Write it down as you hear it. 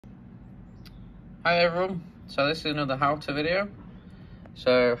Hi everyone, so this is another how to video.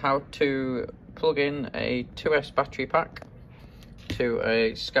 So how to plug in a 2S battery pack to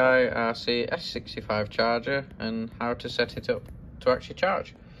a SKY RC S65 charger and how to set it up to actually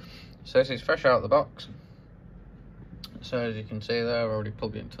charge. So this is fresh out of the box. So as you can see there, I've already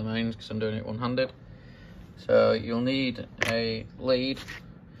plugged it into the mains because I'm doing it one-handed. So you'll need a lead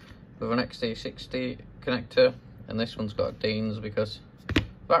with an XT60 connector, and this one's got a Dean's because the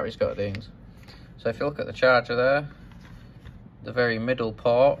battery's got a Dean's. So if you look at the charger there, the very middle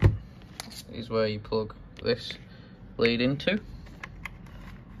port is where you plug this lead into.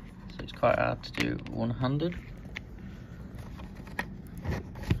 So it's quite hard to do one-handed.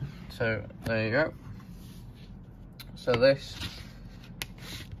 So there you go. So this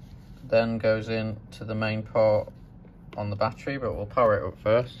then goes in to the main port on the battery, but we'll power it up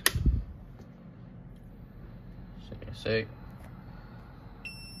first. So you can see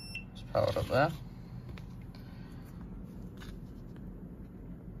it's powered up there.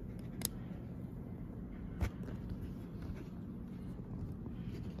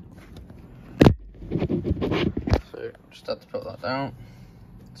 So just had to put that down.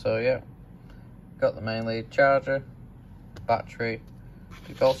 So yeah, got the main lead charger, battery.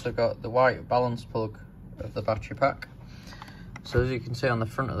 You've also got the white balance plug of the battery pack. So as you can see on the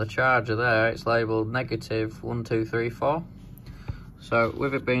front of the charger there, it's labelled negative 1234. So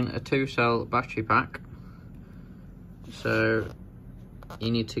with it being a 2-cell battery pack, so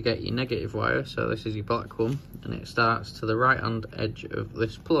you need to get your negative wire, so this is your black one, and it starts to the right hand edge of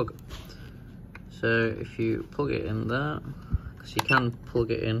this plug. So if you plug it in there, because you can plug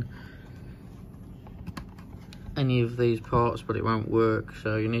it in any of these ports but it won't work,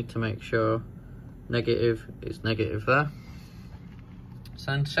 so you need to make sure negative is negative there. So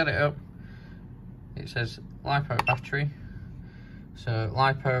then to set it up, it says Lipo battery, so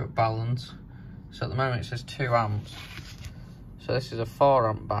Lipo balance. So at the moment it says 2 amps, so this is a 4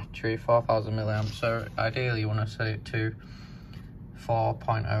 amp battery, 4000 milliamps, so ideally you want to set it to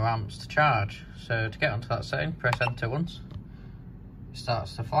 4.0 amps to charge. So to get onto that setting, press enter once, it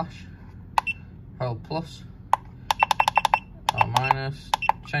starts to flash, hold plus or minus,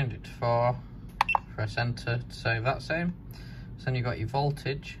 change it to 4, press enter to save that same. So then you've got your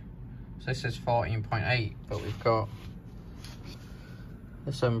voltage, so this is 14.8, but we've got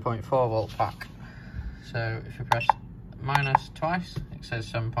the 7.4 volt pack. So if you press minus twice, it says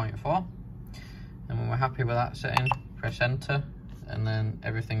 7.4, and when we're happy with that setting, press enter, and then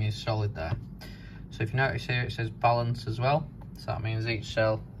everything is solid there. So if you notice here, it says balance as well, so that means each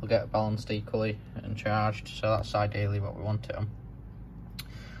cell will get balanced equally and charged, so that's ideally what we want it on.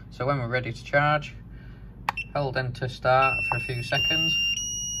 So when we're ready to charge, hold enter start for a few seconds,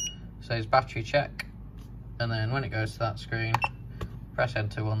 it says battery check, and then when it goes to that screen, press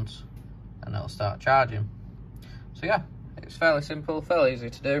enter once and it'll start charging. So yeah, it's fairly simple, fairly easy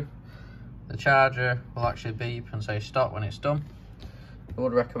to do. The charger will actually beep and say stop when it's done. I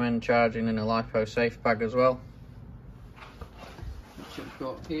would recommend charging in a Lipo safe bag as well, which I've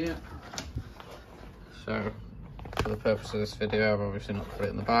got here. So for the purpose of this video, I've obviously not put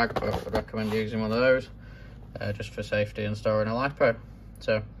it in the bag, but I recommend using one of those just for safety and storing a Lipo.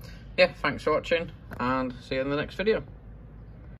 So yeah, thanks for watching and see you in the next video.